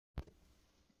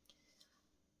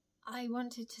I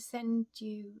wanted to send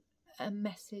you a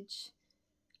message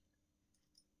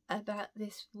about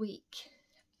this week.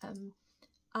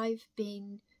 I've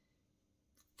been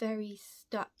very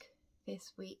stuck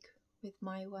this week with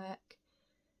my work,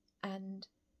 and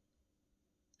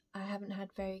I haven't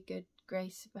had very good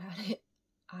grace about it.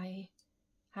 I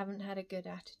haven't had a good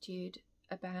attitude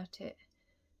about it.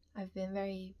 I've been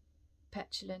very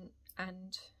petulant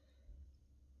and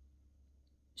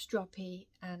stroppy,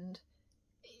 and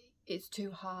it's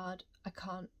too hard. I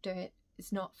can't do it.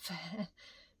 It's not fair.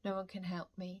 No one can help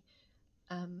me.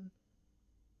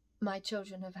 My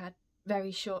children have had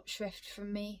very short shrift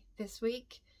from me this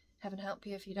week. Heaven help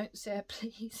you if you don't say a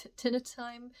please at dinner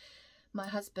time. My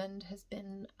husband has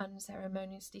been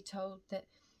unceremoniously told that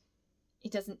he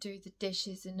doesn't do the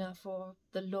dishes enough or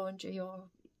the laundry, or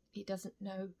he doesn't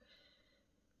know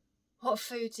what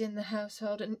food's in the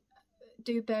household. And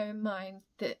do bear in mind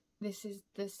that this is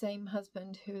the same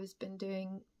husband who has been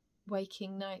doing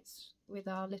waking nights with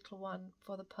our little one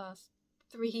for the past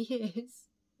 3 years,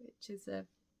 which is a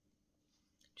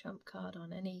trump card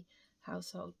on any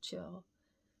household chore.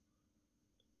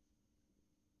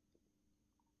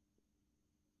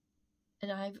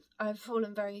 And I've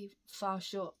fallen very far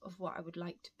short of what I would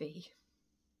like to be.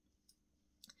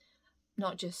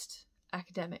 Not just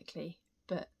academically,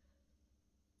 but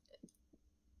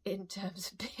in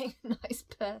terms of being a nice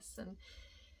person.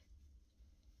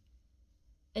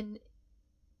 And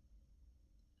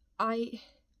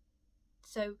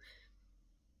so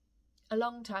a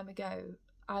long time ago,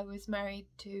 I was married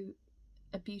to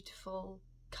a beautiful,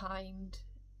 kind,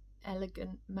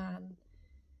 elegant man,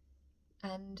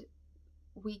 and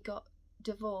we got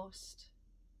divorced,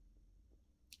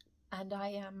 and I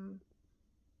am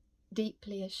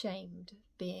deeply ashamed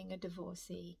of being a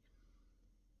divorcee,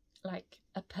 like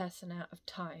a person out of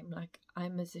time. Like,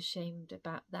 I'm as ashamed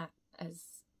about that as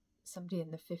somebody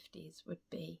in the 50s would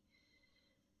be.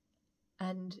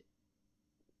 And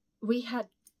we had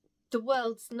the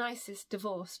world's nicest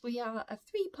divorce. We are a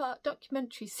 3-part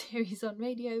documentary series on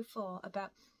Radio 4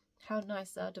 about how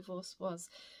nice our divorce was.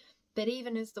 But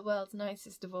even as the world's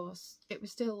nicest divorce, it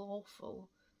was still awful.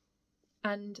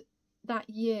 And that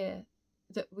year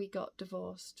that we got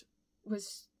divorced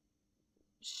was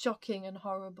shocking and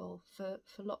horrible for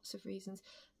lots of reasons.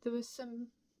 There was some,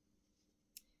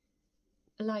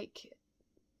 like,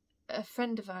 a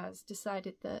friend of ours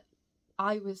decided that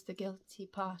I was the guilty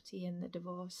party in the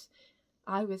divorce.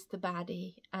 I was the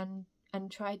baddie, and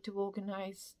tried to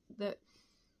organise that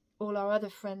all our other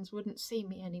friends wouldn't see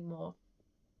me anymore.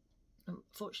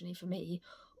 Unfortunately for me,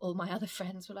 all my other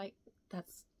friends were like,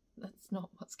 that's not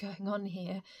what's going on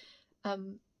here.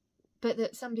 But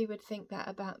that somebody would think that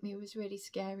about me was really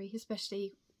scary,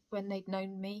 especially when they'd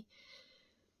known me.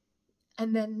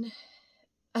 And then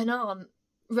an aunt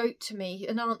wrote to me,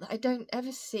 an aunt that I don't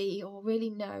ever see or really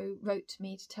know, wrote to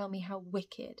me to tell me how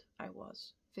wicked I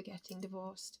was for getting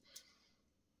divorced.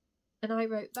 And I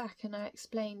wrote back and I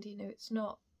explained, it's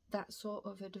not that sort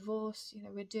of a divorce.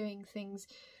 We're doing things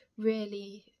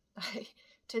really,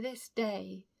 to this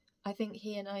day, I think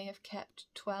he and I have kept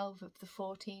 12 of the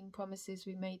 14 promises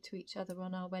we made to each other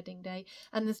on our wedding day.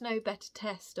 And there's no better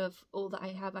test of all that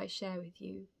I share with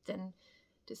you than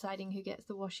deciding who gets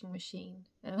the washing machine.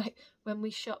 And like, when we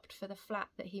shopped for the flat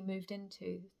that he moved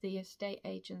into, the estate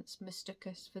agents mistook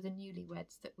us for the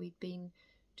newlyweds that we'd been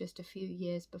just a few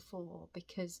years before,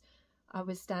 because I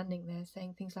was standing there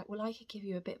saying things like, well, I could give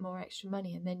you a bit more extra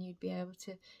money and then you'd be able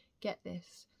to get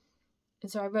this. And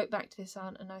so I wrote back to this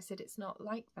aunt and I said, it's not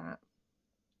like that.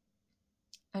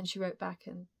 And she wrote back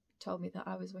and told me that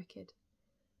I was wicked.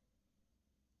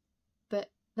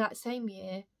 But that same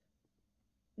year,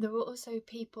 there were also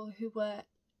people who were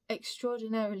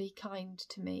extraordinarily kind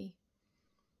to me.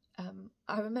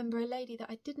 I remember a lady that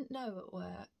I didn't know at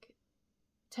work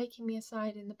taking me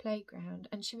aside in the playground,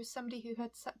 and she was somebody who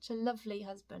had such a lovely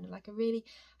husband, like a really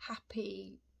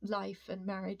happy life and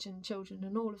marriage and children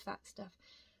and all of that stuff.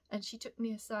 And she took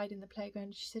me aside in the playground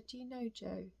and she said, do you know,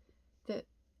 Jo, that,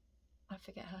 I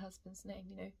forget her husband's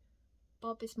name,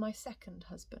 Bob is my second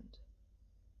husband.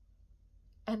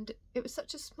 And it was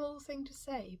such a small thing to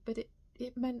say, but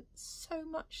it meant so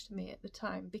much to me at the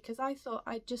time, because I thought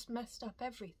I'd just messed up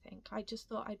everything. I just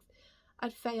thought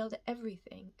I'd failed at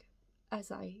everything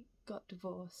as I got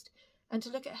divorced. And to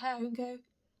look at her and go,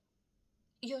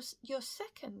 your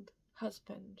second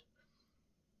husband.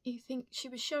 You think she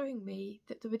was showing me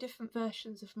that there were different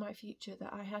versions of my future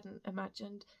that I hadn't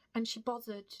imagined, and she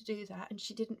bothered to do that, and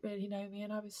she didn't really know me,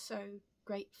 and I was so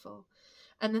grateful.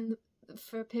 And then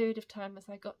for a period of time as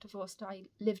I got divorced, I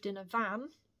lived in a van.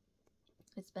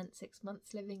 I spent 6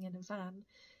 months living in a van,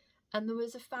 And there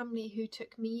was a family who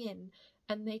took me in,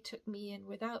 and they took me in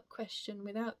without question,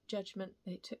 without judgment.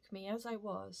 They took me as I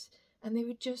was, and they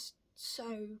were just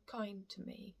so kind to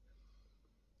me.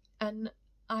 And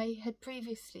I had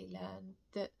previously learned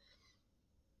that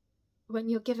when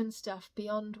you're given stuff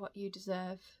beyond what you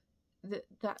deserve,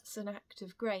 that's an act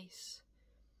of grace.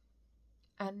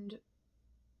 And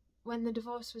when the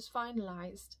divorce was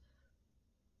finalised,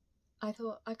 I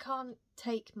thought, I can't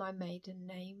take my maiden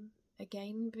name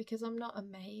again because I'm not a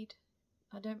maid.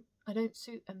 I don't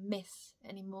suit a miss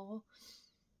anymore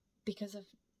because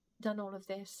I've done all of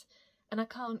this, and I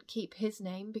can't keep his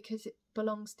name because it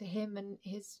belongs to him and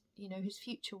his, his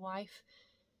future wife.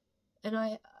 And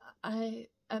I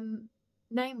am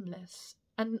nameless.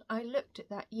 And I looked at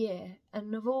that year,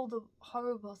 and of all the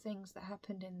horrible things that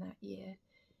happened in that year,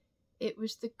 it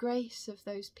was the grace of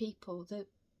those people, the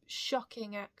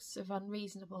shocking acts of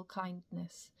unreasonable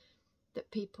kindness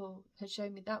that people had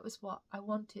shown me. That was what I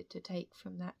wanted to take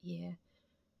from that year.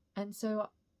 And so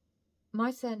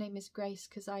my surname is Grace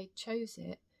because I chose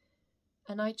it,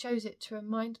 and I chose it to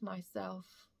remind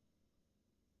myself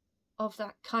of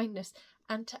that kindness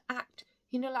and to act,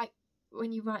 like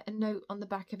when you write a note on the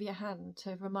back of your hand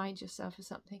to remind yourself of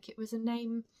something. It was a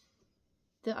name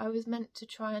that I was meant to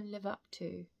try and live up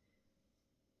to.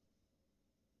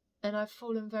 And I've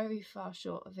fallen very far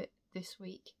short of it this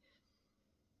week.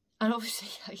 And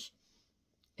obviously,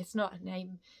 it's not a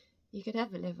name you could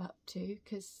ever live up to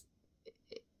because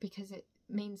it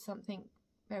means something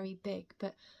very big.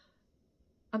 But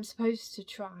I'm supposed to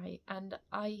try, and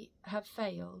I have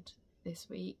failed this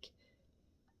week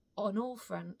on all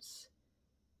fronts.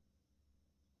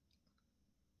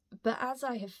 But as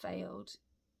I have failed,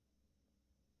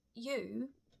 you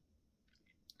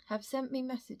have sent me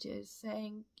messages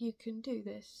saying, you can do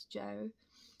this, Jo.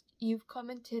 You've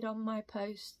commented on my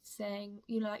posts saying,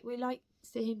 we like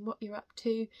seeing what you're up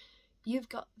to. You've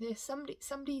got this.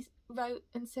 Somebody wrote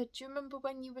and said, do you remember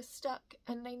when you were stuck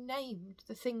and they named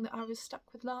the thing that I was stuck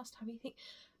with last time? You think,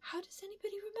 how does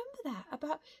anybody remember that?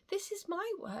 About, this is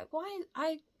my work. Why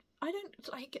I don't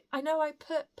I know I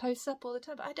put posts up all the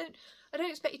time, but I don't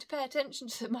expect you to pay attention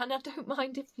to them, and I don't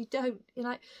mind if you don't.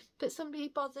 But somebody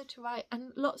bothered to write,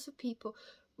 and lots of people,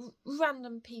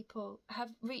 random people,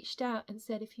 have reached out and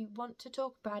said, if you want to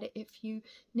talk about it, if you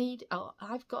need,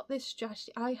 I've got this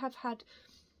strategy. I have had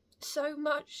so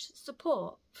much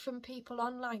support from people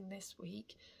online this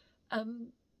week.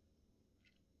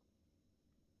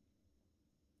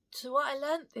 So what I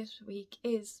learnt this week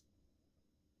is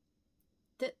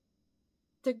that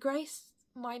the grace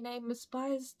my name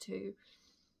aspires to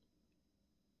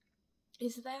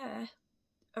is there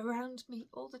around me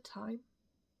all the time.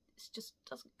 It just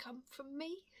doesn't come from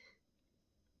me.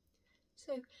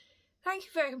 So thank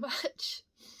you very much.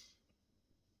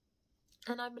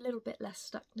 And I'm a little bit less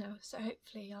stuck now, so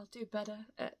hopefully I'll do better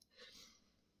at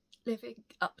living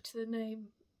up to the name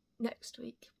next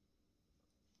week.